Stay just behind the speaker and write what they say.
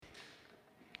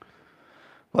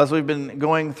Well, as we've been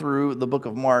going through the book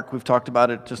of Mark, we've talked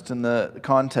about it just in the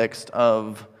context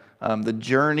of the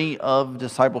journey of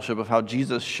discipleship, of how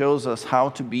Jesus shows us how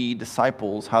to be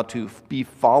disciples, how to be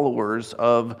followers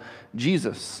of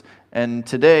Jesus. And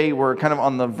today we're kind of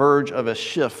on the verge of a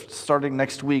shift. Starting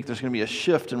next week, there's going to be a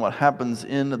shift in what happens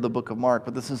in the book of Mark.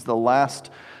 But this is the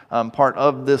last part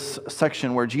of this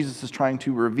section where Jesus is trying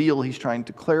to reveal, he's trying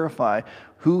to clarify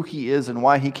who he is and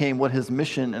why he came, what his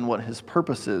mission and what his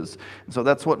purpose is. And so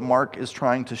that's what Mark is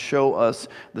trying to show us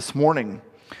this morning.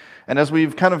 And as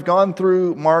we've kind of gone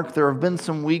through Mark, there have been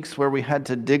some weeks where we had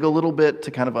to dig a little bit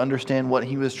to kind of understand what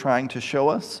he was trying to show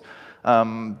us.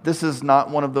 This is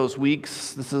not one of those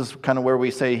weeks. This is kind of where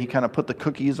we say he kind of put the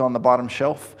cookies on the bottom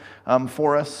shelf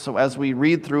for us. So as we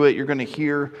read through it, you're going to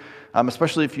hear,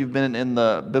 especially if you've been in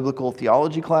the biblical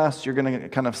theology class, you're going to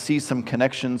kind of see some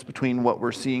connections between what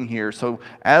we're seeing here. So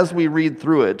as we read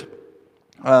through it,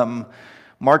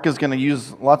 Mark is going to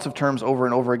use lots of terms over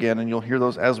and over again, and you'll hear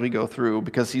those as we go through,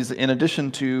 because he's, in addition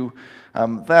to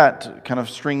that, kind of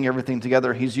stringing everything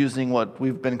together, he's using what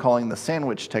we've been calling the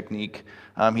sandwich technique.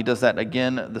 He does that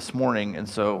again this morning, and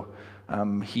so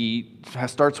he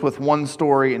starts with one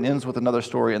story and ends with another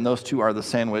story, and those two are the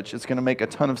sandwich. It's going to make a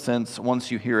ton of sense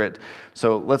once you hear it.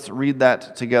 So let's read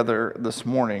that together this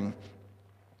morning.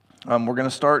 We're going to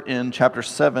start in chapter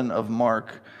 7 of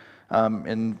Mark,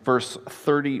 in verse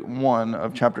 31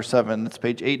 of chapter 7. It's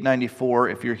page 894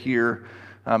 if you're here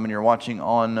and you're watching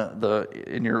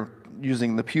and you're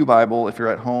using the Pew Bible. If you're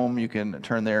at home, you can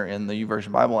turn there in the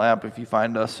YouVersion Bible app. If you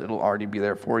find us, it'll already be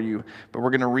there for you. But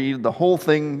we're going to read the whole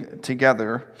thing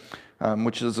together,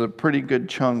 which is a pretty good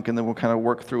chunk, and then we'll kind of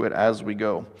work through it as we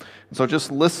go. So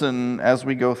just listen as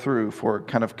we go through for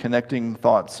kind of connecting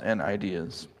thoughts and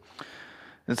ideas.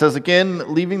 It says,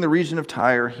 again, leaving the region of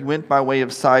Tyre, he went by way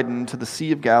of Sidon to the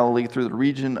Sea of Galilee through the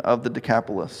region of the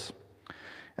Decapolis.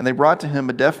 And they brought to him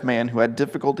a deaf man who had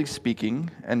difficulty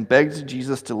speaking, and begged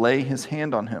Jesus to lay his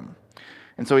hand on him.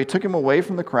 And so he took him away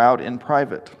from the crowd in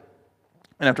private.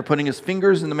 And after putting his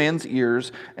fingers in the man's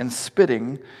ears and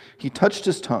spitting, he touched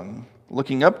his tongue.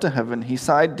 Looking up to heaven, he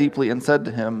sighed deeply and said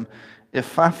to him,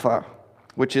 Ephphatha,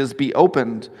 which is, be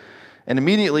opened. And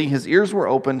immediately his ears were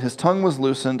opened, his tongue was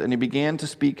loosened, and he began to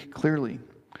speak clearly.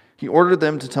 He ordered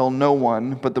them to tell no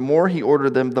one, but the more he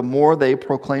ordered them, the more they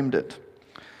proclaimed it.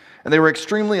 And they were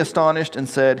extremely astonished and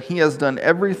said, He has done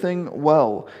everything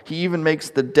well. He even makes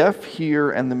the deaf hear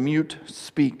and the mute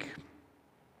speak.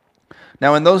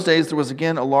 Now in those days there was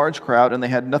again a large crowd, and they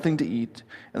had nothing to eat.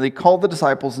 And they called the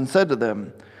disciples and said to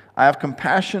them, I have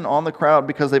compassion on the crowd,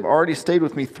 because they've already stayed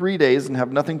with me 3 days and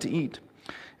have nothing to eat.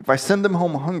 If I send them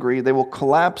home hungry, they will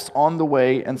collapse on the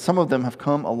way, and some of them have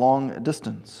come a long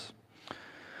distance.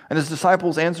 And his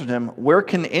disciples answered him, Where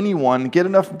can anyone get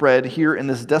enough bread here in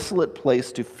this desolate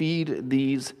place to feed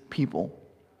these people?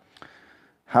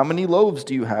 How many loaves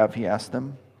do you have? He asked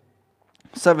them.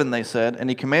 7, they said, and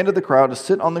he commanded the crowd to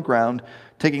sit on the ground.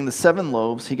 Taking the 7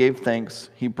 loaves, he gave thanks.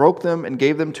 He broke them and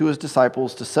gave them to his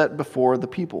disciples to set before the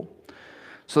people.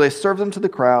 So they served them to the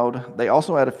crowd. They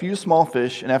also had a few small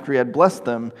fish, and after he had blessed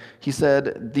them, he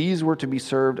said these were to be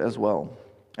served as well.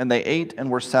 And they ate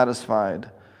and were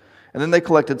satisfied. And then they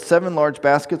collected 7 large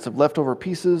baskets of leftover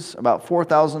pieces. About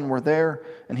 4,000 were there,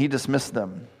 and he dismissed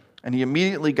them. And he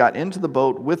immediately got into the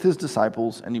boat with his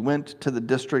disciples, and he went to the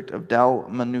district of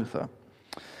Dalmanutha.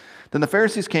 Then the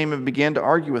Pharisees came and began to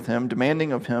argue with him,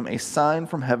 demanding of him a sign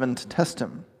from heaven to test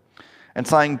him. And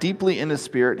sighing deeply in his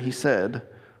spirit, he said,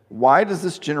 Why does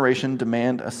this generation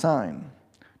demand a sign?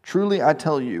 Truly I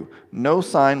tell you, no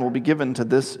sign will be given to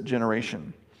this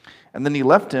generation. And then he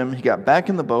left him, he got back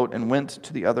in the boat, and went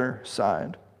to the other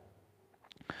side.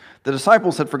 The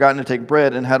disciples had forgotten to take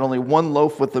bread and had only 1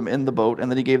 loaf with them in the boat,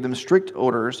 and then he gave them strict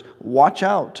orders, Watch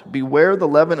out, beware the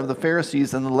leaven of the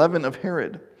Pharisees and the leaven of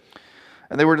Herod.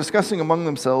 And they were discussing among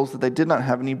themselves that they did not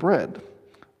have any bread.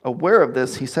 Aware of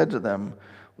this, he said to them,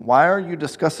 Why are you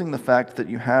discussing the fact that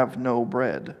you have no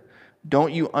bread?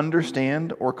 Don't you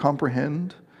understand or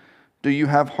comprehend? Do you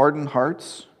have hardened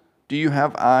hearts? Do you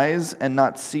have eyes and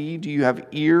not see? Do you have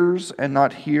ears and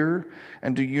not hear?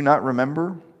 And do you not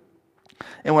remember?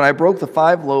 And when I broke the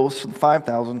 5 loaves for the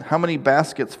 5,000, how many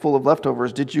baskets full of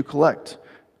leftovers did you collect?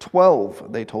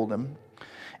 12, they told him.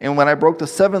 And when I broke the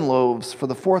 7 loaves for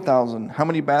the 4,000, how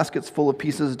many baskets full of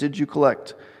pieces did you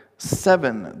collect?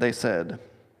 7, they said.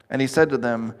 And he said to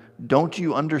them, Don't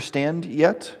you understand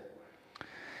yet?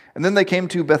 And then they came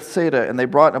to Bethsaida, and they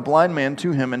brought a blind man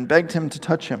to him and begged him to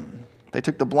touch him. They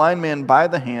took the blind man by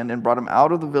the hand and brought him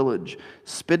out of the village.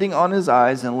 Spitting on his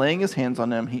eyes and laying his hands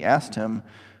on him, he asked him,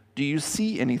 Do you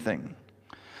see anything?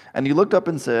 And he looked up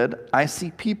and said, I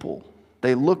see people,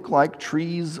 They look like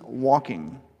trees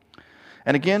walking."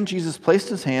 And again Jesus placed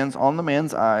his hands on the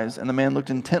man's eyes, and the man looked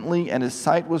intently, and his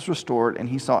sight was restored, and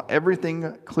he saw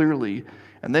everything clearly.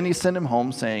 And then he sent him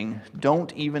home, saying,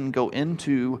 "Don't even go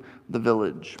into the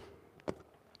village."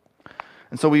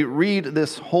 And so we read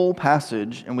this whole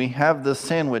passage, and we have this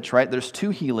sandwich, right? There's two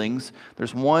healings.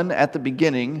 There's one at the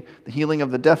beginning, the healing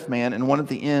of the deaf man, and one at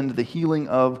the end, the healing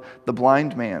of the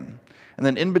blind man. And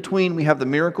then in between, we have the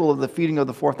miracle of the feeding of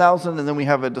the 4,000, and then we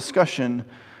have a discussion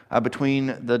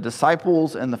between the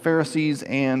disciples and the Pharisees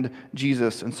and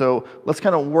Jesus. And so let's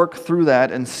kind of work through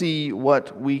that and see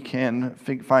what we can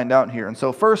find out here. And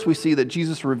so first we see that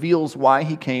Jesus reveals why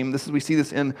he came. We see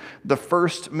this in the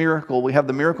first miracle. We have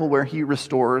the miracle where he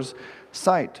restores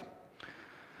sight.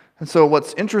 And so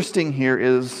what's interesting here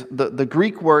is the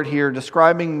Greek word here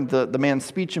describing the man's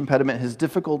speech impediment, his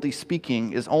difficulty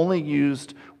speaking, is only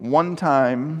used one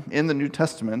time in the New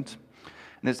Testament.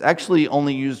 And it's actually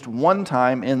only used one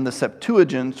time in the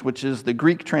Septuagint, which is the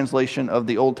Greek translation of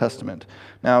the Old Testament.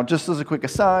 Now, just as a quick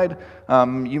aside,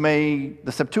 the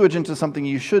Septuagint is something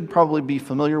you should probably be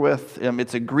familiar with.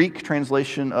 It's a Greek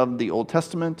translation of the Old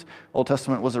Testament. Old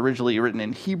Testament was originally written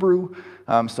in Hebrew,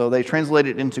 so they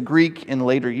translated it into Greek in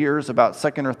later years, about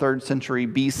 2nd or 3rd century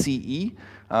BCE,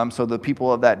 so the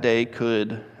people of that day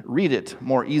could read it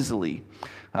more easily.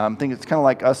 I think it's kind of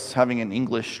like us having an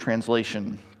English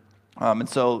translation. And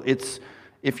so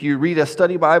if you read a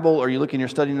study Bible or you look in your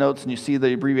study notes and you see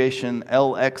the abbreviation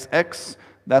LXX,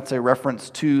 that's a reference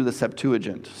to the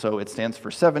Septuagint. So it stands for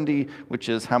 70, which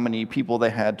is how many people they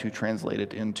had to translate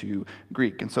it into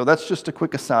Greek. And so that's just a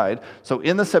quick aside. So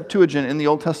in the Septuagint, in the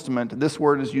Old Testament, this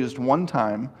word is used one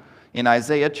time in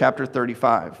Isaiah chapter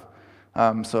 35.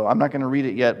 So I'm not going to read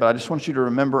it yet, but I just want you to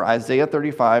remember Isaiah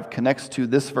 35 connects to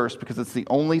this verse because it's the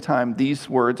only time these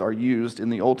words are used in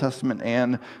the Old Testament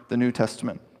and the New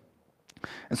Testament.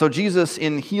 And so Jesus,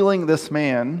 in healing this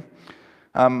man,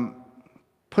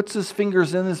 puts his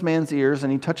fingers in this man's ears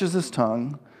and he touches his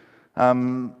tongue.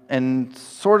 And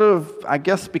sort of, I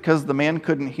guess because the man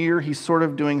couldn't hear, he's sort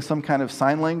of doing some kind of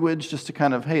sign language just to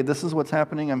kind of, hey, this is what's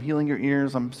happening. I'm healing your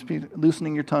ears. I'm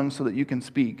loosening your tongue so that you can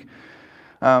speak.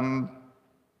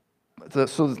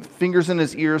 So the fingers in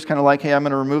his ears, kind of like, hey, I'm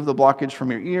going to remove the blockage from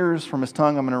your ears, from his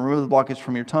tongue. I'm going to remove the blockage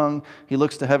from your tongue. He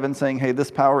looks to heaven saying, hey, this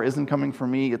power isn't coming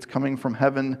from me. It's coming from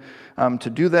heaven to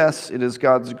do this. It is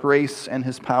God's grace and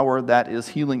his power that is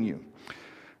healing you.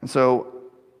 And so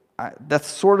that's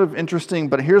sort of interesting,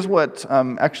 but here's what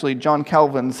actually John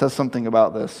Calvin says something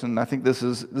about this, and I think this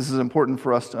is important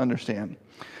for us to understand.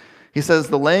 He says,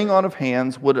 the laying on of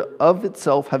hands would of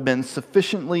itself have been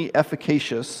sufficiently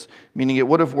efficacious, meaning it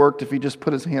would have worked if he just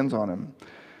put his hands on him.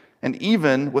 And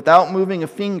even without moving a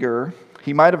finger,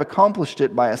 he might have accomplished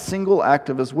it by a single act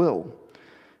of his will.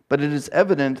 But it is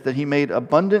evident that he made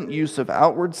abundant use of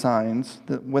outward signs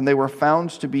when they were found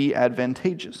to be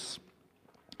advantageous.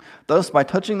 Thus, by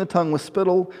touching the tongue with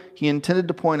spittle, he intended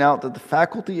to point out that the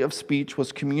faculty of speech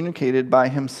was communicated by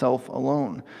himself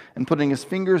alone. And putting his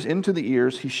fingers into the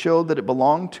ears, he showed that it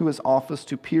belonged to his office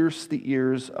to pierce the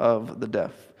ears of the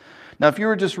deaf. Now, if you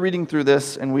were just reading through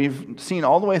this, and we've seen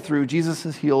all the way through, Jesus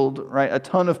has healed, right, a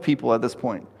ton of people at this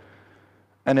point.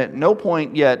 And at no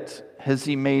point yet has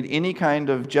he made any kind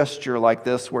of gesture like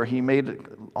this where he made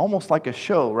almost like a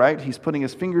show, right? He's putting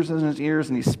his fingers in his ears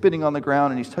and he's spitting on the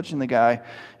ground and he's touching the guy.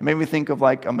 It made me think of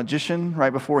like a magician,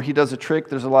 right? Before he does a trick,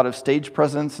 there's a lot of stage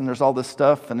presence and there's all this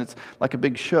stuff and it's like a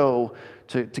big show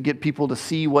to get people to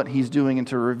see what he's doing and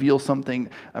to reveal something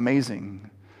amazing.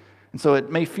 And so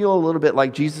it may feel a little bit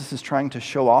like Jesus is trying to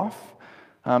show off,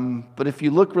 but if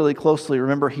you look really closely,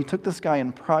 remember he took this guy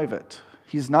in private.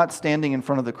 He's not standing in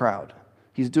front of the crowd.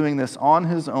 He's doing this on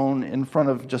his own in front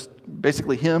of just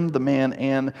basically him, the man,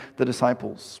 and the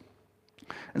disciples.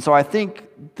 And so I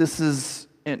think this is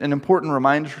an important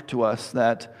reminder to us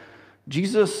that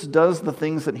Jesus does the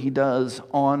things that he does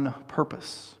on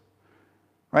purpose.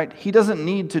 Right? He doesn't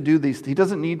need to do these. He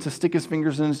doesn't need to stick his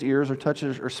fingers in his ears or touch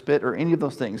or spit or any of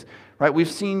those things. Right? We've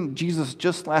seen Jesus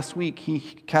just last week. He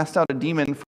cast out a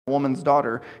demon from a woman's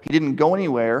daughter. He didn't go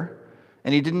anywhere.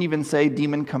 And he didn't even say,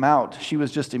 demon, come out. She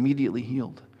was just immediately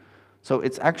healed. So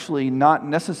it's actually not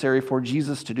necessary for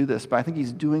Jesus to do this, but I think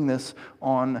he's doing this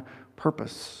on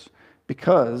purpose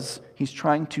because he's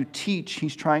trying to teach,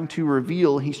 he's trying to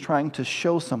reveal, he's trying to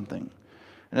show something.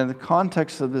 And in the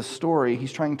context of this story,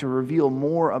 he's trying to reveal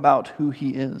more about who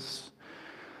he is.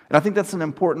 And I think that's an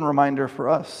important reminder for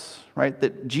us, right?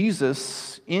 That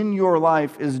Jesus in your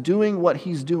life is doing what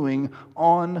he's doing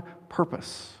on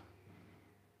purpose.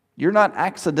 You're not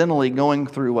accidentally going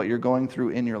through what you're going through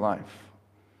in your life.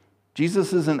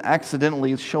 Jesus isn't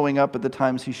accidentally showing up at the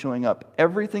times he's showing up.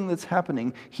 Everything that's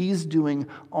happening, he's doing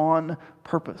on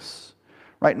purpose,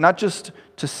 right? Not just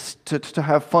to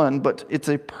have fun, but it's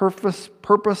a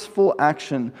purposeful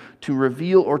action to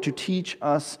reveal or to teach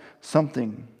us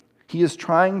something. He is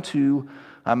trying to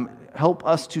help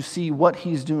us to see what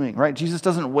he's doing, right? Jesus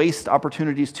doesn't waste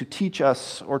opportunities to teach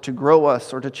us or to grow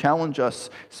us or to challenge us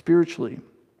spiritually.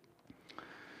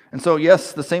 And so,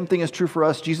 yes, the same thing is true for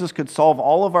us. Jesus could solve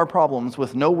all of our problems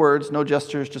with no words, no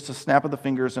gestures, just a snap of the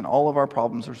fingers, and all of our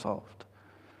problems are solved.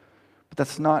 But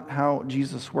that's not how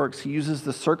Jesus works. He uses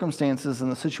the circumstances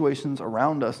and the situations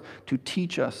around us to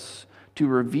teach us, to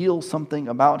reveal something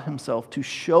about himself, to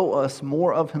show us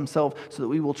more of himself so that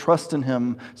we will trust in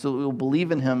him, so that we will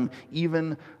believe in him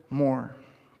even more.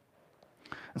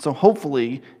 And so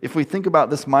hopefully, if we think about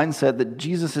this mindset that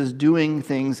Jesus is doing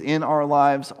things in our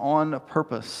lives on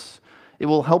purpose, it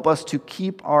will help us to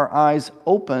keep our eyes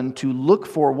open to look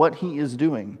for what he is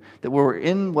doing. That when we're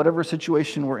in whatever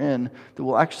situation we're in, that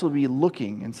we'll actually be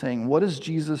looking and saying, what is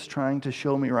Jesus trying to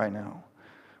show me right now?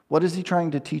 What is he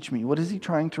trying to teach me? What is he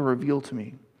trying to reveal to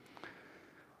me?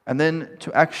 And then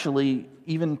to actually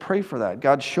even pray for that.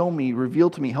 God, show me, reveal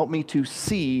to me, help me to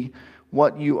see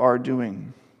what you are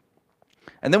doing.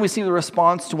 And then we see the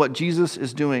response to what Jesus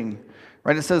is doing.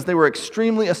 Right? It says they were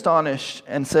extremely astonished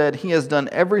and said, he has done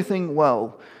everything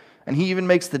well. And he even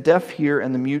makes the deaf hear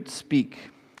and the mute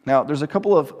speak. Now, there's a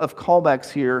couple of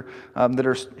callbacks here that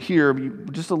are here.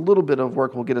 Just a little bit of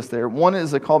work will get us there. One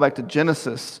is a callback to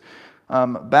Genesis,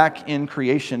 back in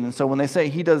creation. And so when they say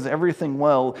he does everything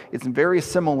well, it's very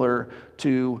similar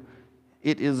to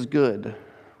it is good.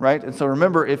 Right? And so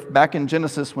remember, if back in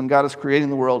Genesis, when God is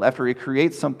creating the world, after he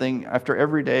creates something, after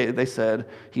every day, they said,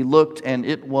 he looked and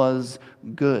it was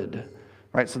good.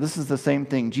 Right? So this is the same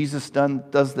thing. Jesus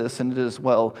does this and it is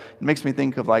well. It makes me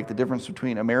think of like the difference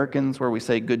between Americans, where we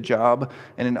say good job,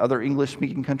 and in other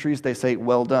English-speaking countries, they say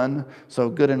well done. So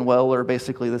good and well are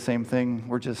basically the same thing.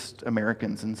 We're just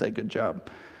Americans and say good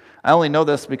job. I only know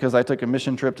this because I took a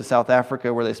mission trip to South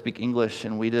Africa where they speak English,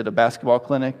 and we did a basketball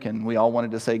clinic, and we all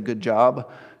wanted to say good job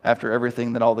after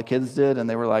everything that all the kids did, and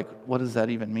they were like, what does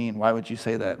that even mean? Why would you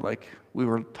say that? Like, we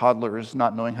were toddlers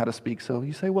not knowing how to speak, so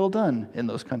you say well done in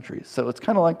those countries. So it's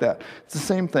kind of like that. It's the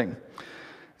same thing.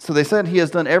 So they said he has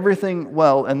done everything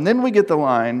well, and then we get the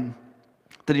line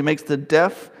that he makes the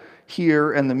deaf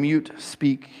hear and the mute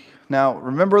speak. Now,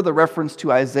 remember the reference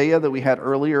to Isaiah that we had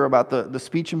earlier about the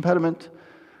speech impediment?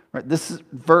 Right, this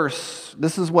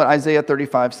is what Isaiah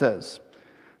 35 says.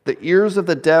 The ears of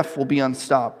the deaf will be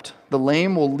unstopped. The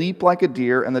lame will leap like a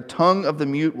deer, and the tongue of the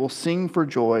mute will sing for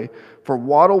joy. For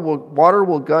water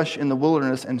will gush in the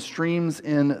wilderness and streams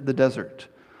in the desert.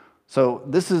 So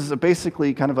this is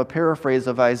basically kind of a paraphrase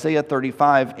of Isaiah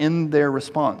 35 in their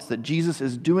response, that Jesus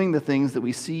is doing the things that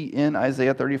we see in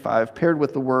Isaiah 35, paired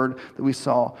with the word that we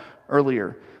saw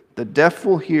earlier. The deaf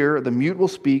will hear, the mute will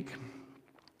speak.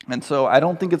 And so I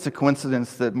don't think it's a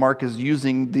coincidence that Mark is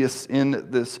using this in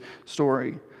this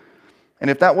story. And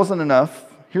if that wasn't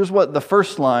enough, here's what the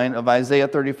first line of Isaiah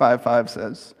 35:5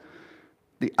 says.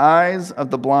 The eyes of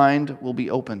the blind will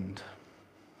be opened.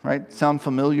 Right? Sound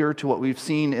familiar to what we've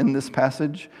seen in this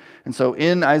passage? And so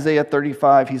in Isaiah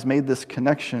 35, he's made this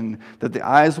connection that the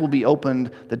eyes will be opened,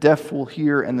 the deaf will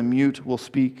hear, and the mute will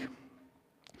speak.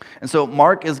 And so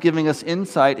Mark is giving us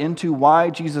insight into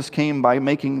why Jesus came by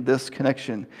making this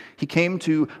connection. He came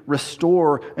to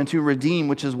restore and to redeem,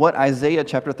 which is what Isaiah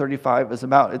chapter 35 is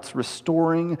about. It's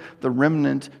restoring the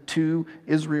remnant to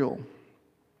Israel.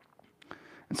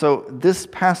 And so this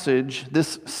passage,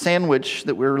 this sandwich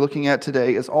that we're looking at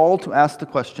today, is all to ask the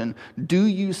question, do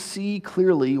you see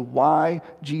clearly why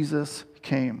Jesus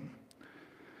came?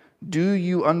 Do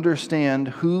you understand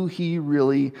who he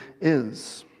really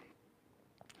is?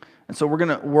 And so we're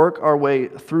going to work our way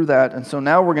through that. And so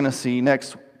now we're going to see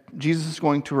next, Jesus is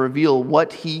going to reveal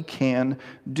what he can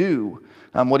do,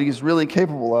 what he's really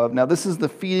capable of. Now this is the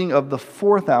feeding of the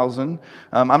 4,000.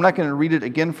 I'm not going to read it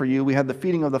again for you. We had the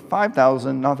feeding of the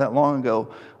 5,000 not that long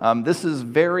ago. This is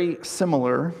very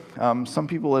similar. Some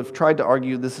people have tried to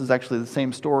argue this is actually the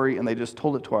same story and they just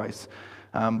told it twice.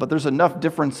 But there's enough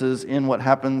differences in what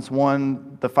happens.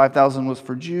 One, the 5,000 was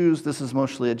for Jews. This is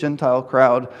mostly a Gentile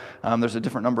crowd. There's a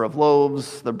different number of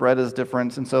loaves. The bread is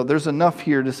different. And so there's enough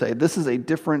here to say this is a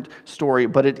different story,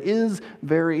 but it is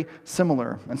very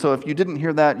similar. And so if you didn't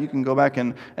hear that, you can go back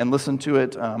and listen to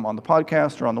it on the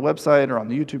podcast or on the website or on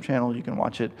the YouTube channel. You can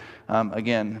watch it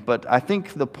again. But I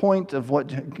think the point of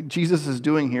what Jesus is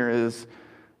doing here is,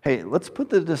 hey, let's put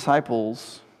the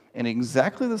disciples in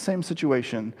exactly the same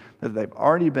situation that they've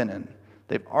already been in,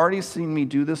 They've already seen me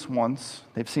do this once.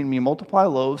 They've seen me multiply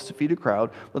loaves to feed a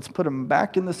crowd. Let's put them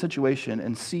back in the situation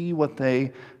and see what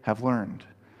they have learned.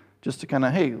 Just to kind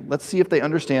of, hey, let's see if they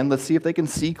understand. Let's see if they can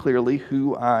see clearly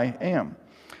who I am.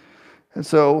 And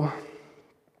so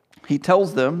he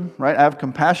tells them, right, I have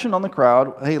compassion on the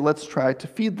crowd. Hey, let's try to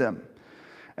feed them.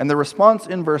 And the response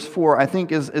in verse 4, I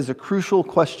think, is a crucial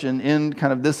question in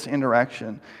kind of this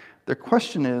interaction. The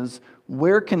question is,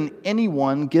 where can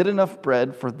anyone get enough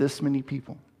bread for this many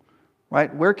people?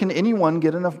 Right? Where can anyone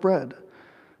get enough bread?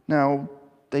 Now,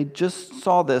 they just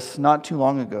saw this not too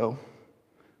long ago,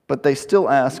 but they still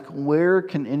ask, where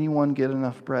can anyone get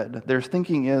enough bread? Their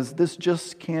thinking is, this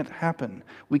just can't happen.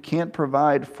 We can't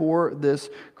provide for this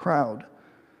crowd.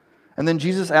 And then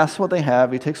Jesus asks what they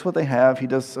have. He takes what they have. He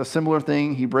does a similar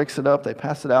thing. He breaks it up. They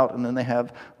pass it out, and then they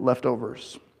have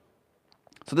leftovers.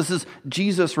 So this is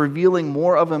Jesus revealing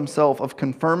more of himself, of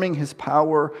confirming his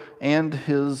power and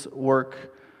his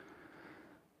work.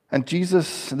 And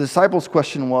Jesus, the disciples'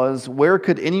 question was, where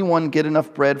could anyone get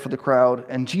enough bread for the crowd?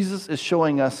 And Jesus is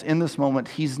showing us in this moment,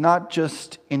 he's not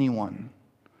just anyone.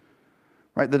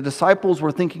 Right? The disciples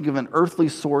were thinking of an earthly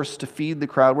source to feed the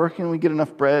crowd. Where can we get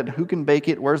enough bread? Who can bake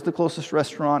it? Where's the closest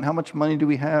restaurant? How much money do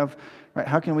we have? Right?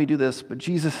 How can we do this? But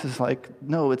Jesus is like,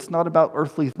 no, it's not about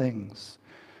earthly things.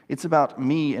 It's about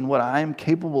me and what I am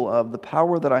capable of, the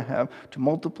power that I have to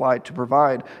multiply, to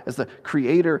provide as the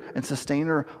creator and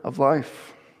sustainer of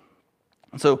life.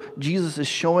 And so Jesus is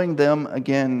showing them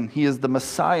again, he is the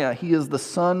Messiah. He is the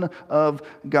Son of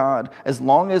God. As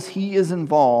long as he is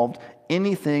involved,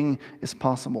 anything is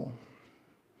possible.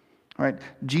 All right?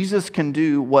 Jesus can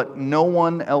do what no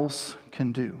one else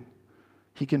can do.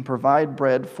 He can provide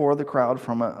bread for the crowd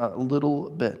from a little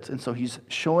bit. And so he's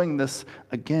showing this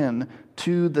again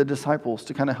to the disciples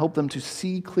to kind of help them to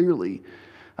see clearly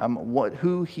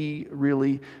who he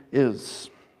really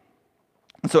is.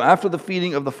 And so after the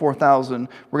feeding of the 4,000,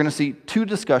 we're going to see two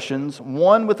discussions,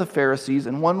 one with the Pharisees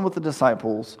and one with the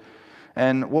disciples.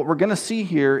 And what we're going to see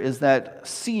here is that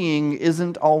seeing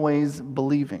isn't always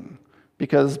believing,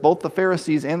 because both the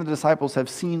Pharisees and the disciples have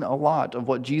seen a lot of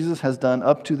what Jesus has done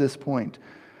up to this point.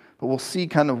 But we'll see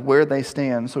kind of where they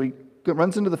stand. So he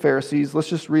runs into the Pharisees. Let's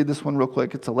just read this one real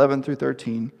quick. It's 11 through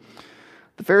 13.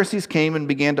 The Pharisees came and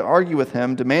began to argue with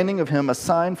him, demanding of him a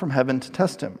sign from heaven to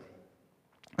test him.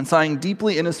 And sighing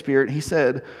deeply in his spirit, he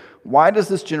said, "Why does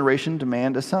this generation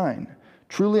demand a sign?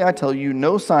 Truly I tell you,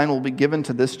 no sign will be given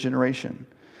to this generation."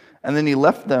 And then he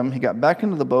left them, he got back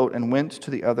into the boat and went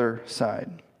to the other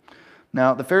side.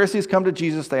 Now, the Pharisees come to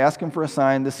Jesus, they ask him for a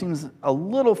sign. This seems a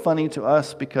little funny to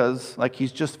us because, like,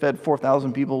 he's just fed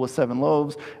 4,000 people with 7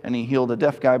 loaves, and he healed a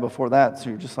deaf guy before that. So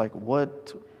you're just like,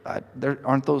 what?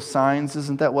 Aren't those signs?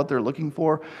 Isn't that what they're looking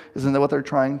for? Isn't that what they're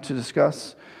trying to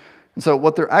discuss? And so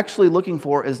what they're actually looking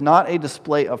for is not a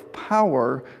display of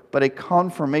power, but a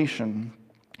confirmation.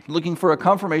 Looking for a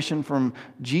confirmation from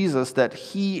Jesus that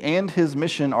he and his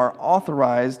mission are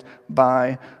authorized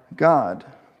by God.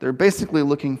 They're basically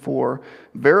looking for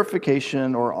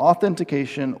verification or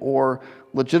authentication or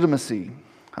legitimacy.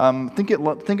 Think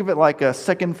of it like a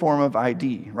second form of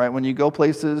ID, right? When you go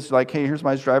places, like, hey, here's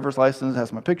my driver's license, it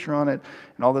has my picture on it,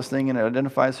 and all this thing, and it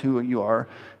identifies who you are.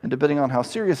 And depending on how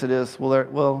serious it is,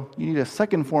 you need a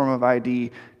second form of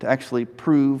ID to actually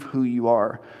prove who you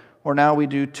are. Or now we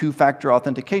do two-factor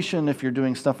authentication if you're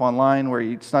doing stuff online where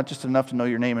it's not just enough to know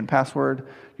your name and password,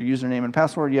 your username and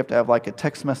password. You have to have like a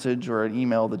text message or an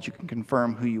email that you can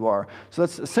confirm who you are. So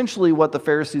that's essentially what the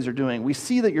Pharisees are doing. We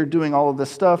see that you're doing all of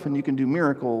this stuff and you can do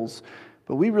miracles,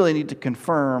 but we really need to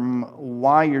confirm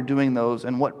why you're doing those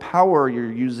and what power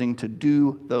you're using to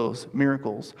do those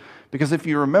miracles. Because if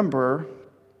you remember,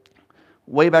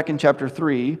 way back in chapter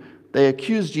 3, they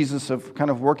accused Jesus of kind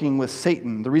of working with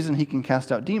Satan. The reason he can cast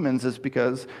out demons is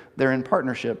because they're in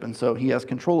partnership, and so he has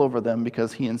control over them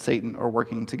because he and Satan are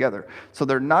working together. So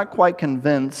they're not quite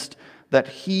convinced that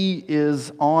he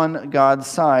is on God's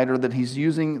side or that he's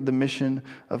using the mission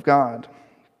of God.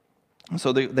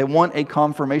 So they want a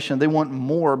confirmation. They want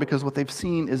more because what they've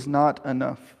seen is not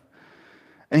enough.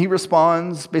 And he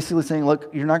responds basically saying,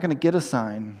 look, you're not going to get a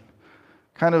sign.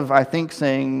 Kind of, I think,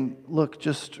 saying, look,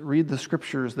 just read the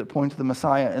scriptures that point to the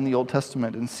Messiah in the Old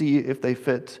Testament and see if they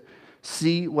fit.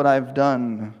 See what I've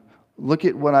done. Look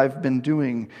at what I've been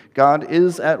doing. God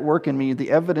is at work in me.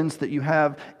 The evidence that you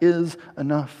have is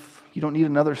enough. You don't need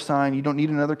another sign. You don't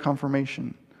need another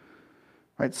confirmation.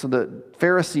 Right? So the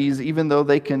Pharisees, even though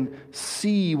they can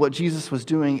see what Jesus was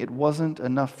doing, it wasn't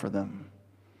enough for them.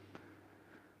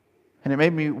 And it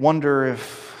made me wonder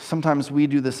if sometimes we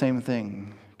do the same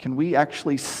thing. Can we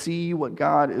actually see what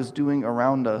God is doing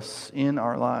around us in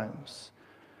our lives?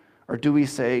 Or do we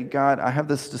say, God, I have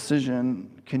this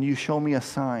decision. Can you show me a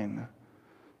sign?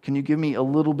 Can you give me a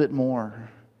little bit more?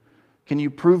 Can you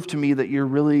prove to me that you're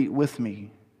really with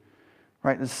me?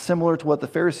 Right? It's similar to what the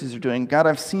Pharisees are doing. God,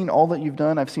 I've seen all that you've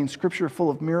done. I've seen Scripture full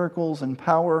of miracles and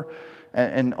power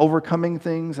and overcoming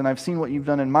things, and I've seen what you've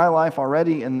done in my life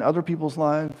already and other people's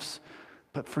lives.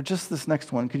 But for just this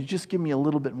next one, could you just give me a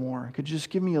little bit more? Could you just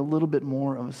give me a little bit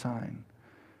more of a sign?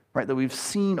 Right? That we've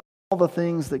seen all the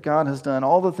things that God has done,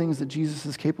 all the things that Jesus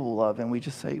is capable of, and we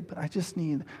just say, but I just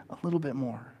need a little bit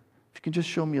more. If you can just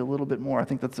show me a little bit more. I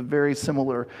think that's a very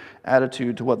similar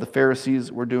attitude to what the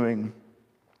Pharisees were doing.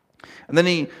 And then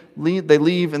they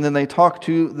leave, and then they talk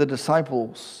to the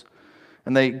disciples.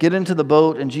 And they get into the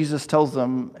boat, and Jesus tells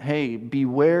them, hey,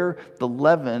 beware the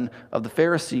leaven of the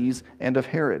Pharisees and of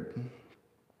Herod.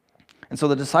 And so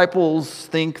the disciples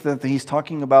think that he's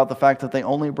talking about the fact that they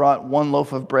only brought one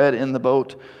loaf of bread in the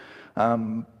boat.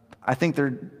 I think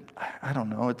I don't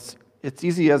know, it's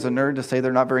easy as a nerd to say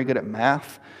they're not very good at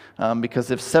math. Because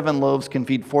if 7 loaves can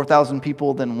feed 4,000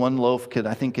 people, then one loaf could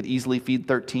easily feed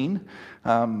 13.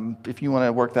 If you want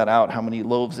to work that out, how many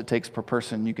loaves it takes per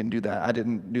person, you can do that. I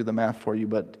didn't do the math for you,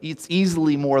 but it's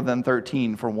easily more than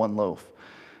 13 for one loaf.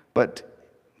 But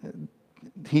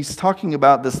he's talking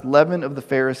about this leaven of the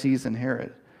Pharisees and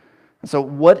Herod. And so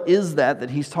what is that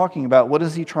he's talking about? What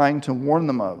is he trying to warn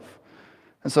them of?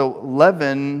 And so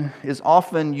leaven is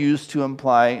often used to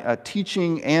imply a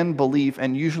teaching and belief,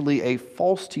 and usually a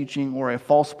false teaching or a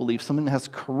false belief, something that has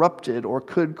corrupted or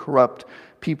could corrupt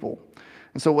people.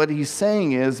 And so what he's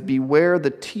saying is, beware the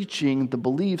teaching, the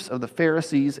beliefs of the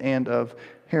Pharisees and of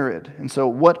Herod. And so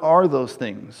what are those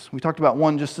things? We talked about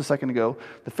one just a second ago.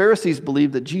 The Pharisees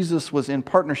believed that Jesus was in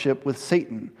partnership with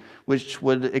Satan, which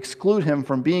would exclude him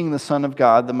from being the Son of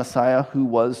God, the Messiah who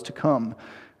was to come.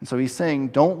 And so he's saying,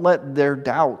 don't let their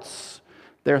doubts,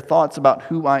 their thoughts about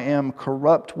who I am,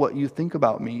 corrupt what you think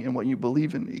about me and what you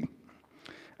believe in me.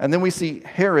 And then we see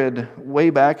Herod way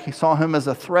back. He saw him as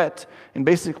a threat, and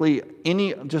basically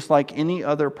just like any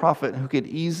other prophet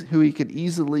who he could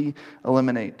easily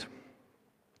eliminate.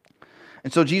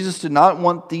 And so Jesus did not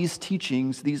want these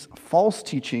teachings, these false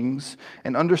teachings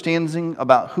and understanding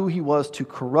about who he was, to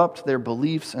corrupt their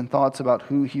beliefs and thoughts about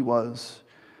who he was.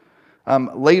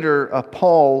 Later,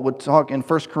 Paul would talk in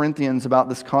 1 Corinthians about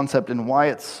this concept and why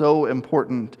it's so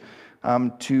important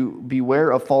to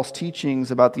beware of false teachings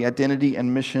about the identity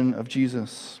and mission of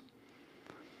Jesus.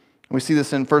 We see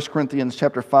this in 1 Corinthians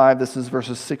chapter 5. This is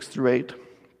verses 6 through 8.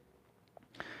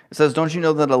 It says, don't you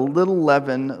know that a little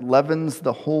leaven leavens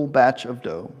the whole batch of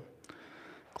dough?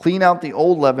 Clean out the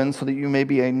old leaven so that you may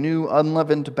be a new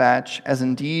unleavened batch, as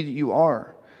indeed you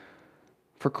are.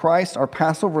 For Christ, our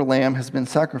Passover lamb, has been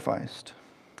sacrificed.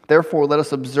 Therefore, let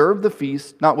us observe the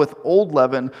feast, not with old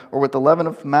leaven or with the leaven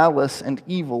of malice and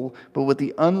evil, but with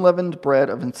the unleavened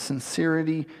bread of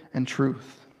sincerity and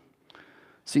truth.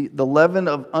 See, the leaven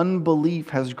of unbelief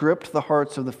has gripped the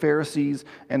hearts of the Pharisees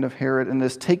and of Herod and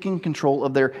is taking control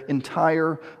of their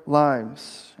entire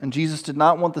lives. And Jesus did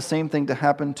not want the same thing to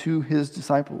happen to his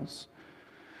disciples.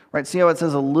 Right? See how it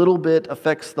says a little bit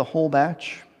affects the whole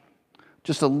batch?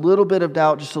 Just a little bit of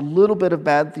doubt, just a little bit of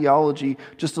bad theology,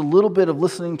 just a little bit of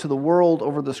listening to the world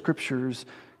over the Scriptures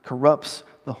corrupts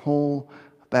the whole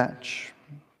batch.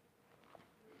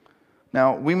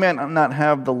 Now, we may not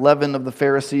have the leaven of the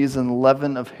Pharisees and the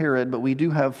leaven of Herod, but we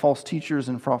do have false teachers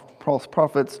and false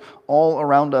prophets all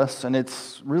around us, and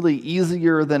it's really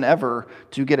easier than ever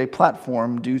to get a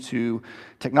platform due to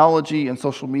technology and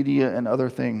social media and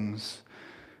other things.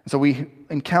 So we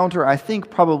encounter, I think,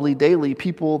 probably daily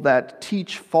people that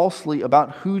teach falsely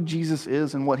about who Jesus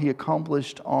is and what he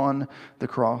accomplished on the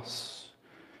cross.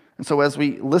 And so as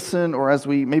we listen, or as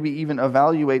we maybe even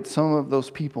evaluate some of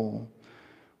those people,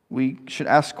 we should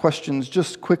ask questions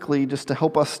just quickly, just to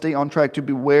help us stay on track, to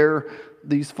beware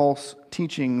these false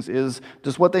teachings.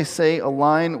 Does what they say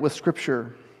align with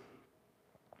Scripture?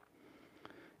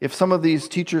 If some of these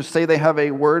teachers say they have a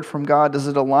word from God, does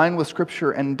it align with Scripture,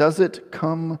 and does it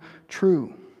come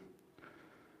true?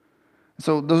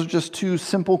 So those are just two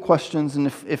simple questions, and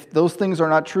if those things are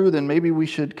not true, then maybe we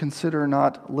should consider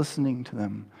not listening to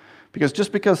them. Because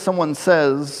just because someone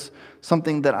says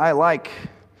something that I like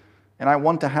and I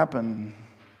want to happen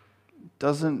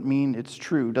doesn't mean it's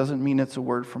true, doesn't mean it's a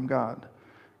word from God.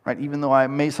 Right? Even though I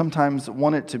may sometimes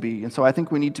want it to be. And so I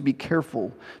think we need to be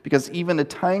careful, because even a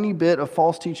tiny bit of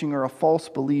false teaching or a false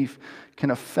belief can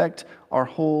affect our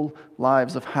whole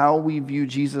lives of how we view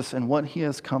Jesus and what he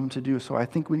has come to do. So I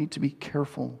think we need to be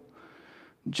careful.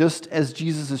 Just as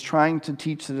Jesus is trying to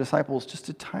teach the disciples, just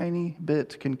a tiny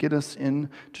bit can get us into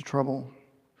trouble.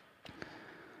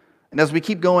 And as we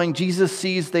keep going, Jesus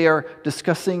sees they are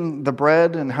discussing the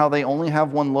bread and how they only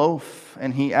have one loaf,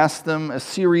 and he asks them a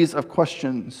series of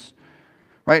questions.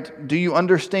 Right? Do you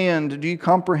understand? Do you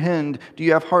comprehend? Do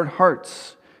you have hard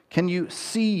hearts? Can you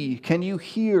see? Can you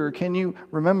hear? Can you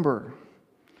remember?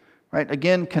 Right?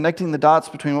 Again, connecting the dots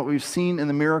between what we've seen in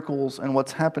the miracles and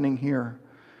what's happening here.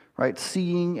 Right?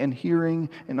 Seeing and hearing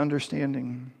and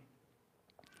understanding.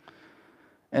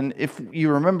 And if you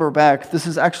remember back, this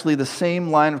is actually the same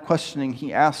line of questioning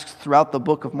he asks throughout the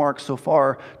book of Mark so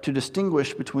far to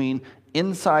distinguish between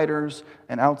insiders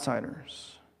and outsiders.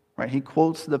 Right? He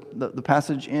quotes the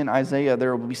passage in Isaiah,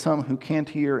 there will be some who can't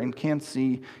hear and can't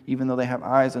see even though they have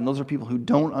eyes, and those are people who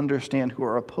don't understand, who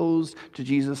are opposed to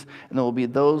Jesus, and there will be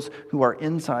those who are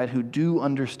inside who do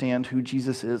understand who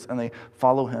Jesus is and they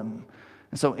follow him.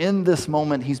 And so in this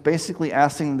moment, he's basically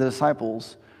asking the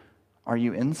disciples, are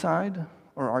you inside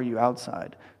or are you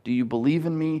outside? Do you believe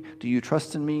in me? Do you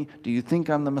trust in me? Do you think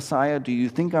I'm the Messiah? Do you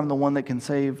think I'm the one that can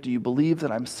save? Do you believe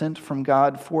that I'm sent from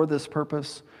God for this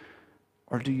purpose?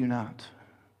 Or do you not?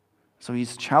 So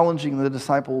he's challenging the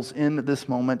disciples in this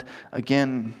moment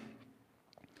again.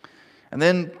 And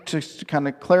then to kind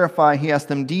of clarify, he asked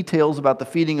them details about the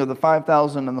feeding of the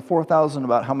 5,000 and the 4,000,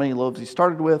 about how many loaves he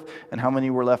started with and how many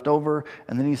were left over.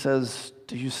 And then he says,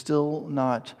 do you still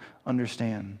not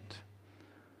understand?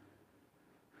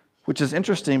 Which is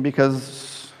interesting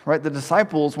because, right, the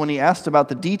disciples, when he asked about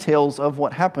the details of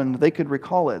what happened, they could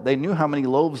recall it. They knew how many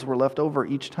loaves were left over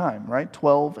each time, right?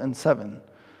 12 and 7.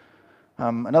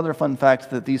 Another fun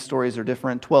fact that these stories are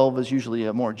different. 12 is usually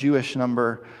a more Jewish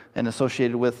number and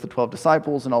associated with the 12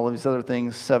 disciples and all of these other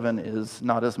things. 7 is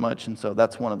not as much, and so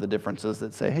that's one of the differences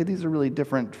that say, hey, these are really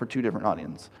different for two different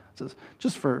audiences. So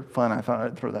just for fun, I thought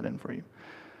I'd throw that in for you.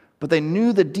 But they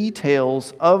knew the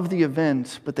details of the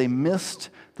event, but they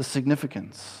missed the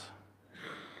significance.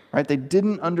 Right? They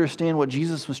didn't understand what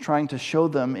Jesus was trying to show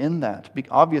them in that.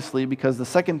 Obviously, because the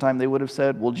second time they would have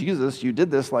said, well, Jesus, you did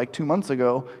this like 2 months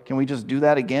ago. Can we just do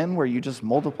that again where you just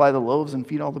multiply the loaves and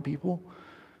feed all the people?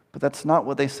 But that's not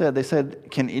what they said. They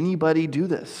said, can anybody do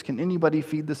this? Can anybody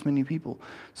feed this many people?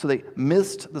 So they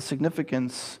missed the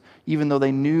significance even though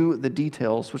they knew the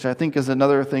details, which I think is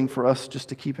another thing for us just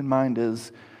to keep in mind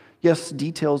is, yes,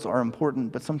 details are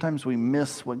important, but sometimes we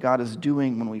miss what God is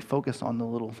doing when we focus on the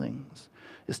little things.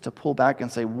 Is to pull back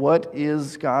and say, what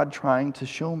is God trying to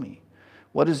show me?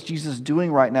 What is Jesus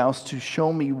doing right now to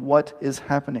show me what is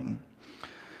happening?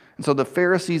 And so the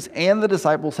Pharisees and the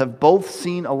disciples have both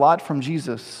seen a lot from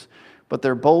Jesus, but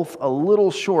they're both a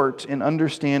little short in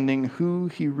understanding who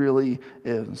he really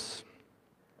is.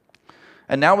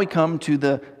 And now we come to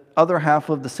the other half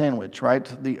of the sandwich, right?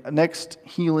 The next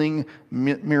healing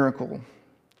miracle.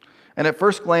 And at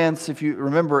first glance, if you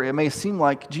remember, it may seem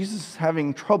like Jesus is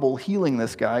having trouble healing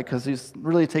this guy because it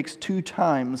really takes 2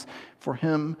 times for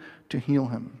him to heal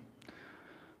him.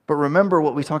 But remember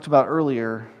what we talked about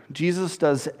earlier. Jesus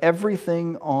does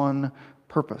everything on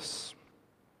purpose.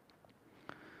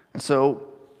 And so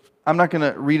I'm not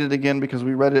going to read it again because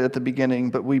we read it at the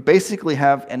beginning, but we basically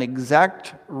have an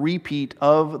exact repeat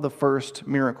of the first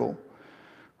miracle.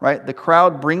 Right? The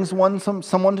crowd brings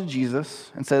someone to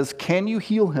Jesus and says, can you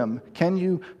heal him? Can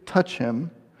you touch him?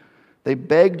 They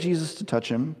beg Jesus to touch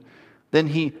him. Then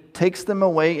he takes them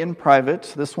away in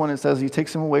private. This one, it says he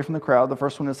takes them away from the crowd. The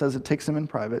first one, it says it takes him in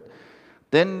private.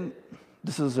 Then,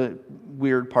 this is a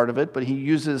weird part of it, but he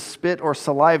uses spit or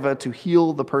saliva to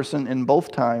heal the person in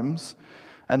both times.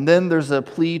 And then there's a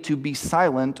plea to be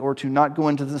silent or to not go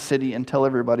into the city and tell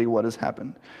everybody what has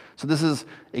happened. So this is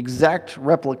exact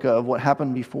replica of what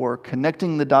happened before,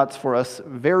 connecting the dots for us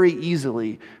very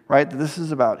easily, right? This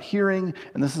is about hearing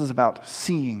and this is about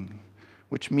seeing,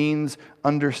 which means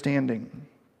understanding.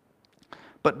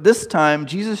 But this time,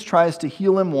 Jesus tries to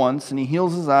heal him once, and he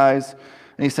heals his eyes,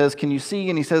 and he says, can you see?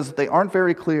 And he says, they aren't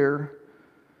very clear.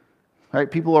 Right?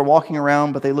 People are walking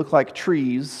around, but they look like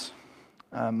trees.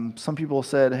 Some people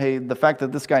said, hey, the fact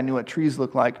that this guy knew what trees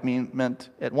look like meant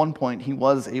at one point he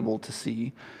was able to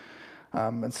see.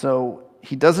 And so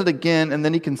he does it again, and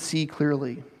then he can see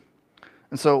clearly.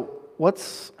 And so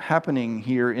what's happening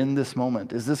here in this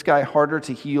moment? Is this guy harder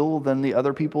to heal than the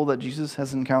other people that Jesus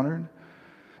has encountered?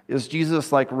 Is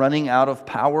Jesus like running out of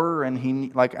power and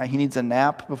he needs a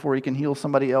nap before he can heal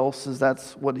somebody else? Is that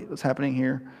what's happening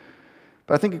here?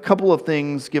 But I think a couple of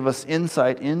things give us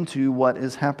insight into what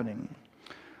is happening.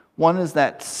 One is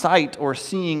that sight or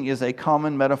seeing is a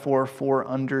common metaphor for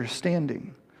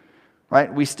understanding.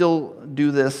 Right? We still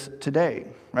do this today.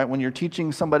 Right? When you're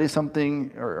teaching somebody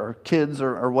something, or kids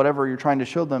or whatever you're trying to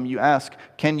show them, you ask,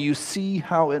 can you see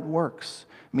how it works?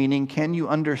 Meaning, can you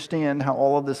understand how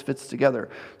all of this fits together?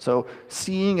 So,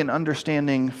 seeing and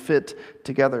understanding fit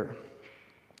together.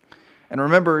 And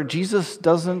remember, Jesus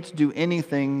doesn't do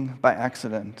anything by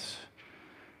accident.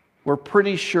 We're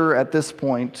pretty sure at this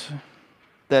point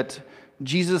that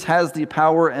Jesus has the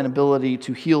power and ability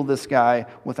to heal this guy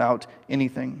without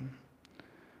anything.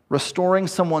 Restoring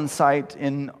someone's sight,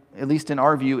 at least in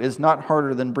our view, is not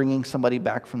harder than bringing somebody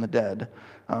back from the dead.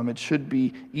 It should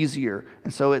be easier.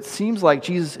 And so it seems like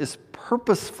Jesus is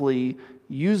purposefully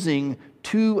using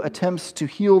 2 attempts to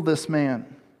heal this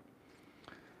man.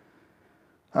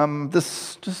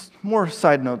 This just more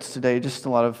side notes today, just a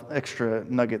lot of extra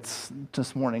nuggets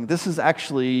this morning. This is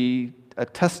actually a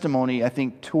testimony, I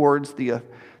think, towards the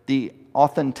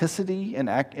authenticity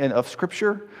of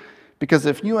Scripture. Because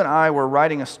if you and I were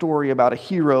writing a story about a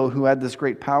hero who had this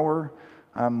great power,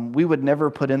 we would never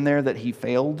put in there that he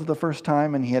failed the first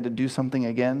time and he had to do something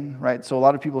again, right? So a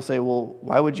lot of people say, well,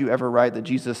 why would you ever write that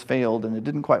Jesus failed and it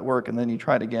didn't quite work and then you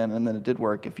tried again and then it did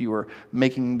work if you were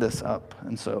making this up?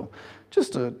 And so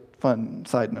just a fun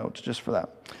side note just for that.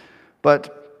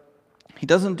 But he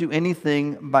doesn't do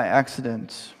anything by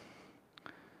accident.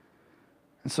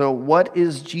 And so what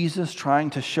is Jesus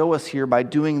trying to show us here by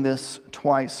doing this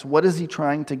twice? What is he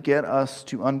trying to get us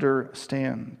to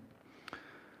understand?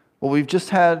 Well, we've just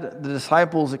had the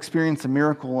disciples experience a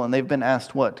miracle, and they've been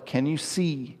asked what? Can you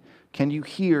see? Can you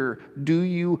hear? Do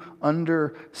you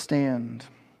understand?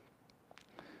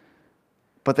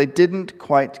 But they didn't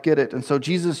quite get it. And so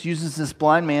Jesus uses this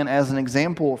blind man as an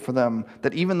example for them,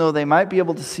 that even though they might be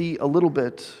able to see a little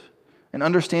bit and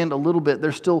understand a little bit,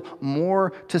 there's still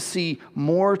more to see,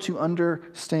 more to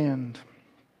understand.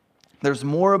 There's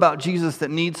more about Jesus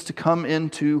that needs to come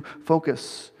into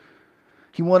focus.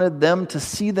 He wanted them to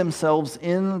see themselves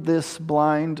in this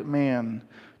blind man,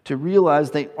 to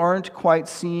realize they aren't quite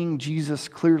seeing Jesus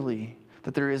clearly,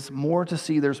 that there is more to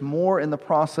see, there's more in the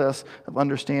process of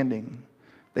understanding.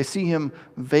 They see him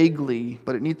vaguely,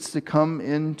 but it needs to come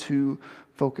into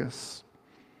focus.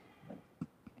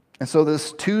 And so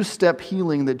this 2-step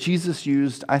healing that Jesus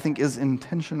used, I think, is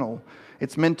intentional.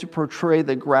 It's meant to portray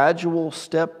the gradual,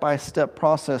 step-by-step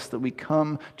process that we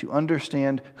come to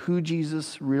understand who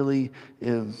Jesus really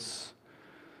is.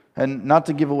 And not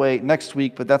to give away next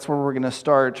week, but that's where we're going to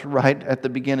start right at the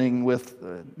beginning with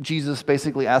Jesus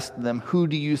basically asking them, who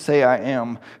do you say I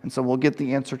am? And so we'll get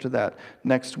the answer to that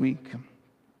next week.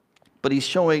 But he's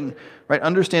showing, right,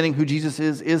 understanding who Jesus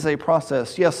is a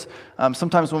process. Yes,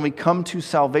 sometimes when we come to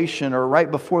salvation or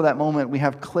right before that moment, we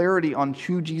have clarity on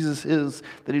who Jesus is,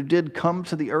 that he did come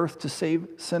to the earth to save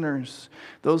sinners,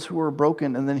 those who were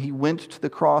broken, and then he went to the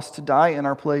cross to die in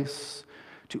our place,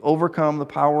 to overcome the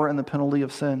power and the penalty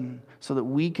of sin so that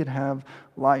we could have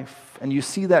life. And you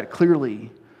see that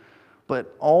clearly.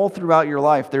 But all throughout your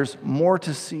life, there's more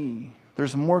to see.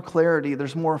 There's more clarity.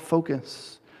 There's more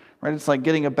focus. Right? It's like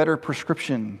getting a better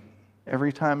prescription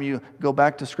every time you go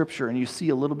back to Scripture and you see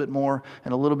a little bit more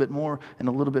and a little bit more and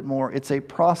a little bit more. It's a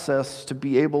process to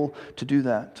be able to do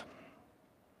that.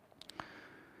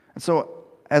 And so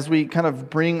as we kind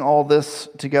of bring all this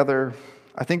together,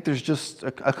 I think there's just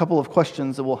a couple of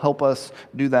questions that will help us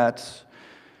do that,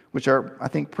 which are, I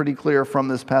think, pretty clear from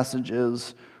this passage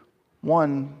is,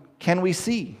 one, can we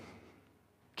see?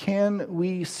 Can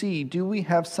we see? Do we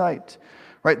have sight?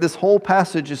 Right, this whole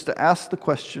passage is to ask the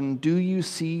question, do you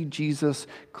see Jesus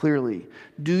clearly?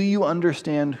 Do you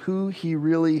understand who he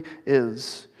really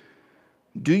is?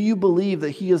 Do you believe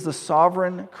that he is the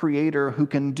sovereign creator who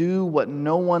can do what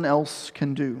no one else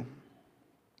can do?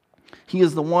 He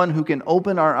is the one who can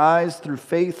open our eyes through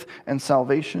faith and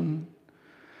salvation.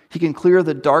 He can clear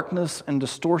the darkness and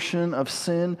distortion of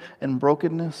sin and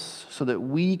brokenness so that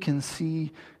we can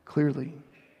see clearly.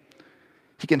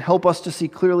 He can help us to see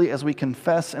clearly as we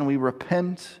confess and we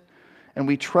repent and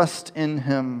we trust in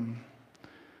him.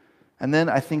 And then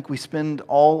I think we spend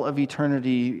all of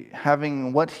eternity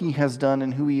having what he has done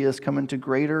and who he is come into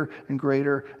greater and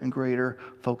greater and greater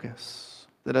focus.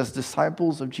 That as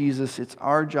disciples of Jesus, it's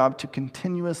our job to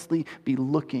continuously be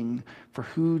looking for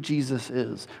who Jesus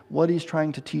is, what he's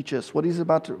trying to teach us, what he's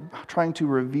trying to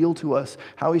reveal to us,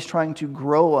 how he's trying to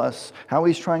grow us, how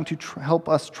he's trying to help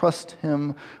us trust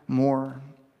him more.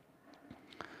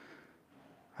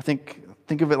 I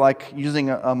think of it like using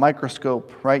a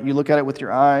microscope, right? You look at it with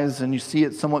your eyes and you see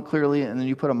it somewhat clearly, and then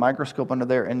you put a microscope under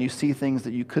there and you see things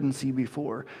that you couldn't see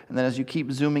before. And then as you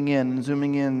keep zooming in and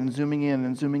zooming in and zooming in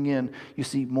and zooming in, you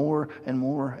see more and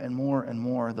more and more and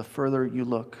more the further you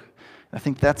look. And I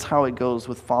think that's how it goes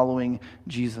with following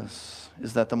Jesus,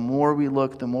 is that the more we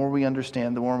look, the more we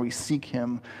understand, the more we seek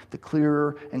him, the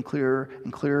clearer and clearer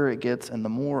and clearer it gets, and the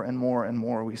more and more and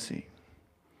more we see.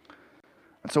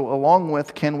 And so along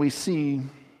with can we see,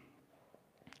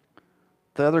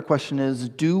 the other question is,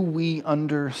 do we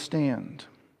understand?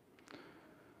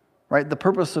 Right? The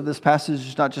purpose of this passage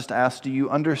is not just to ask, do you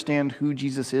understand who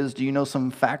Jesus is? Do you know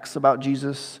some facts about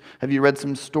Jesus? Have you read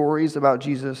some stories about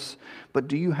Jesus? But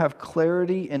do you have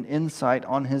clarity and insight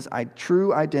on his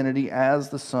true identity as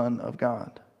the Son of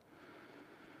God?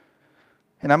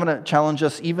 And I'm going to challenge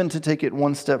us even to take it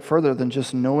one step further than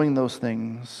just knowing those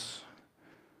things.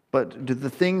 But do the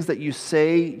things that you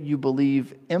say you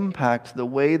believe impact the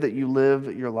way that you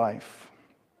live your life?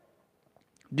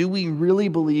 Do we really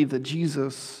believe that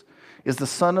Jesus is the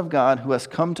Son of God who has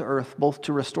come to earth both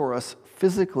to restore us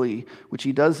physically, which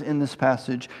he does in this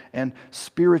passage, and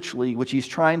spiritually, which he's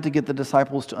trying to get the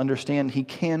disciples to understand he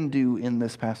can do in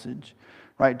this passage?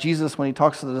 Right? Jesus, when he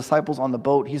talks to the disciples on the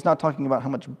boat, he's not talking about how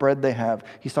much bread they have.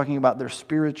 He's talking about their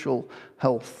spiritual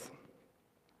health.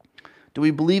 Do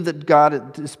we believe that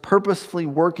God is purposefully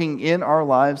working in our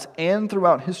lives and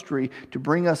throughout history to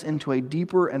bring us into a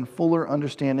deeper and fuller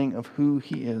understanding of who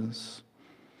he is?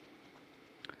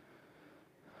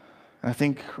 I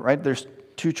think, right, there's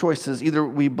two choices. Either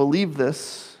we believe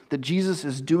this, that Jesus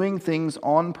is doing things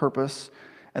on purpose,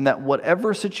 and that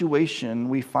whatever situation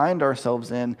we find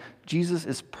ourselves in, Jesus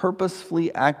is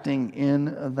purposefully acting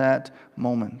in that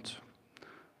moment.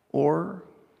 Or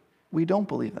we don't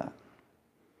believe that.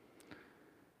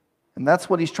 And that's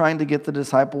what he's trying to get the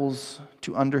disciples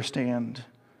to understand.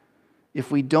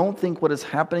 If we don't think what is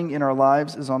happening in our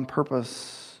lives is on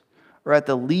purpose, or at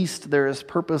the least there is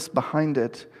purpose behind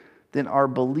it, then our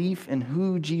belief in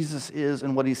who Jesus is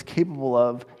and what he's capable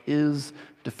of is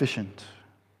deficient.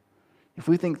 If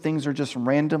we think things are just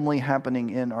randomly happening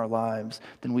in our lives,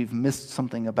 then we've missed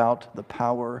something about the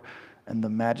power and the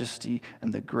majesty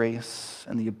and the grace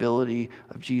and the ability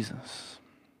of Jesus.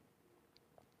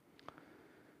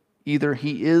 Either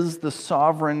he is the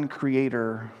sovereign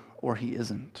creator or he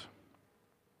isn't.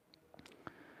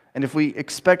 And if we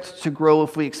expect to grow,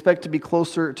 if we expect to be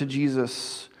closer to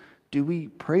Jesus, do we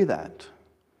pray that?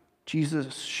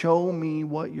 Jesus, show me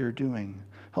what you're doing.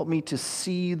 Help me to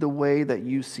see the way that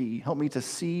you see. Help me to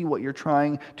see what you're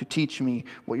trying to teach me,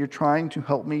 what you're trying to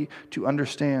help me to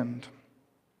understand.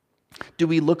 Do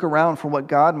we look around for what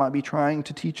God might be trying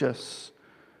to teach us?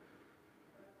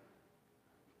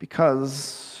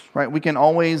 Because, right, we can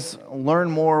always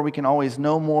learn more, we can always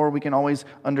know more, we can always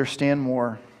understand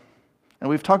more. And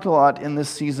we've talked a lot in this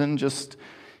season just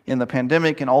in the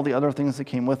pandemic and all the other things that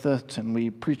came with it. And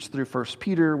we preached through 1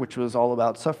 Peter, which was all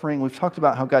about suffering. We've talked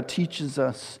about how God teaches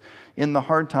us in the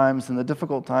hard times and the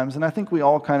difficult times. And I think we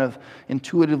all kind of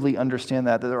intuitively understand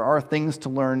that there are things to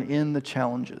learn in the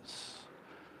challenges.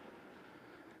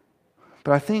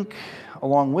 But I think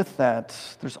along with that,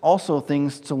 there's also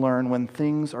things to learn when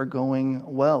things are going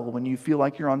well, when you feel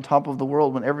like you're on top of the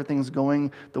world, when everything's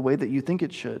going the way that you think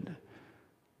it should.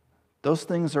 Those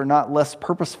things are not less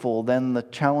purposeful than the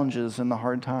challenges and the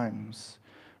hard times,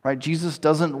 right? Jesus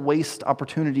doesn't waste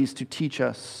opportunities to teach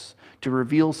us, to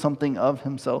reveal something of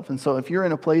himself. And so if you're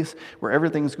in a place where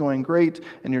everything's going great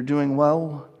and you're doing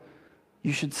well,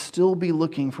 you should still be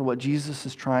looking for what Jesus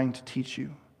is trying to teach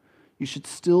you. You should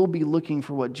still be looking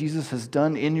for what Jesus has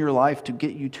done in your life to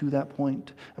get you to that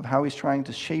point of how he's trying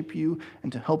to shape you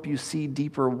and to help you see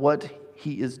deeper what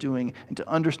he is doing and to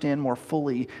understand more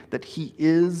fully that he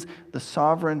is the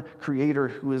sovereign creator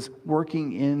who is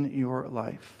working in your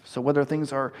life. So whether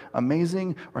things are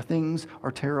amazing or things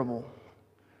are terrible,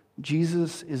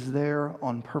 Jesus is there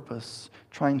on purpose,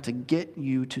 trying to get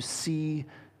you to see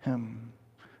him,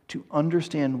 to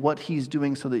understand what he's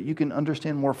doing so that you can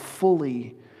understand more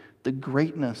fully the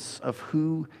greatness of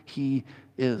who he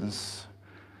is.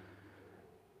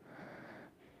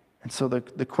 And so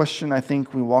the question I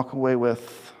think we walk away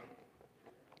with,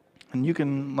 and you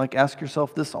can ask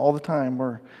yourself this all the time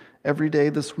or every day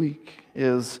this week,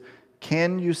 is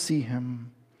can you see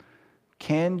him?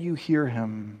 Can you hear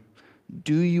him?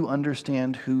 Do you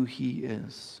understand who he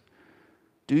is?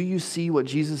 Do you see what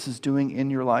Jesus is doing in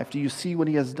your life? Do you see what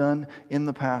he has done in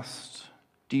the past?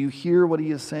 Do you hear what he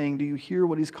is saying? Do you hear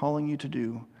what he's calling you to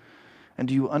do? And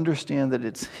do you understand that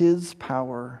it's his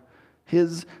power,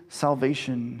 his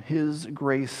salvation, his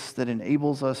grace that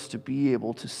enables us to be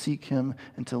able to seek him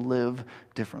and to live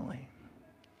differently?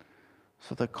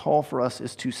 So the call for us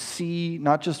is to see,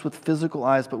 not just with physical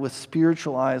eyes, but with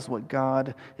spiritual eyes, what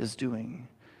God is doing.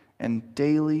 And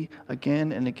daily,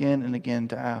 again and again and again,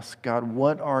 to ask, God,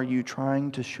 what are you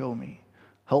trying to show me?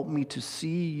 Help me to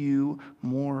see you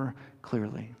more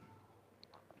clearly.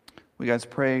 Will you guys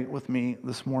pray with me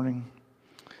this morning?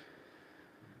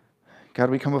 God,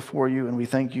 we come before you and we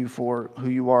thank you for who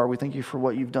you are. We thank you for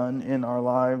what you've done in our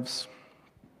lives.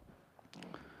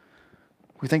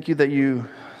 We thank you that you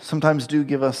sometimes do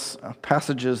give us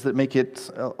passages that make it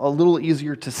a little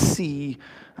easier to see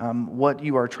what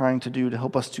you are trying to do, to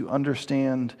help us to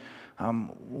understand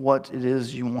what it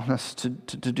is you want us to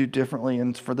do differently.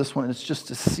 And for this one, it's just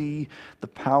to see the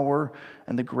power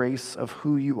and the grace of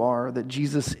who you are, that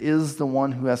Jesus is the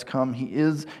one who has come. He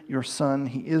is your Son.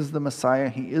 He is the Messiah.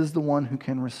 He is the one who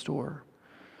can restore.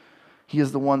 He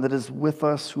is the one that is with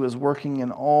us, who is working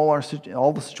in all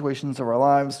the situations of our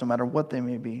lives, no matter what they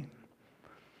may be.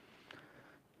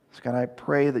 So God, I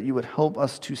pray that you would help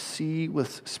us to see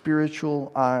with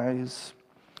spiritual eyes,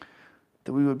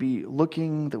 that we would be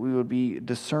looking, that we would be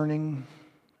discerning,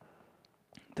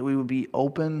 that we would be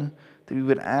open, that we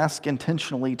would ask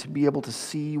intentionally to be able to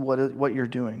see what you're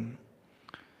doing.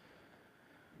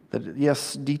 That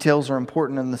yes, details are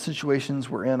important and the situations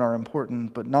we're in are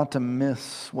important, but not to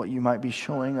miss what you might be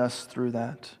showing us through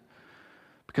that.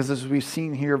 Because as we've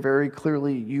seen here very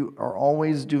clearly, you are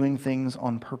always doing things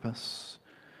on purpose.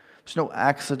 There's no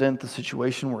accident the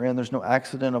situation we're in. There's no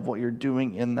accident of what you're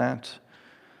doing in that.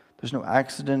 There's no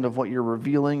accident of what you're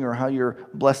revealing or how you're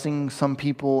blessing some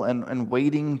people and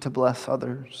waiting to bless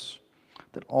others.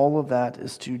 That all of that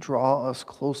is to draw us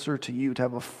closer to you, to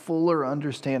have a fuller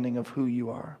understanding of who you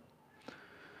are.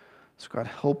 So God,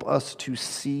 help us to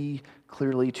see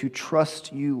clearly, to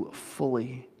trust you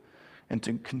fully, and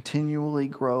to continually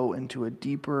grow into a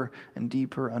deeper and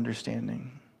deeper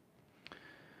understanding.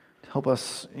 Help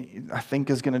us, I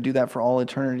think, is going to do that for all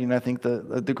eternity. And I think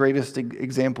the greatest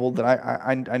example that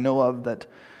I know of that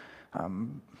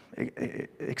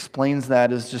explains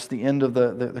that is just the end of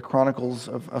the Chronicles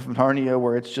of Narnia,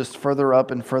 where it's just further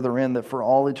up and further in, that for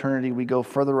all eternity we go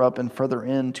further up and further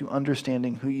in to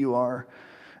understanding who you are.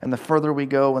 And the further we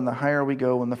go and the higher we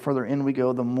go and the further in we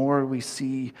go, the more we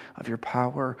see of your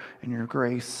power and your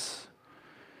grace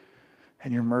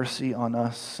and your mercy on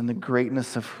us and the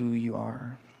greatness of who you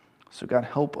are. So God,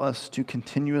 help us to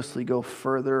continuously go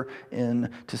further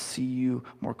in to see you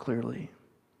more clearly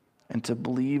and to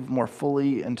believe more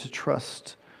fully and to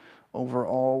trust over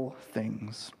all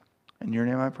things. In your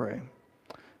name I pray.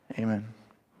 Amen.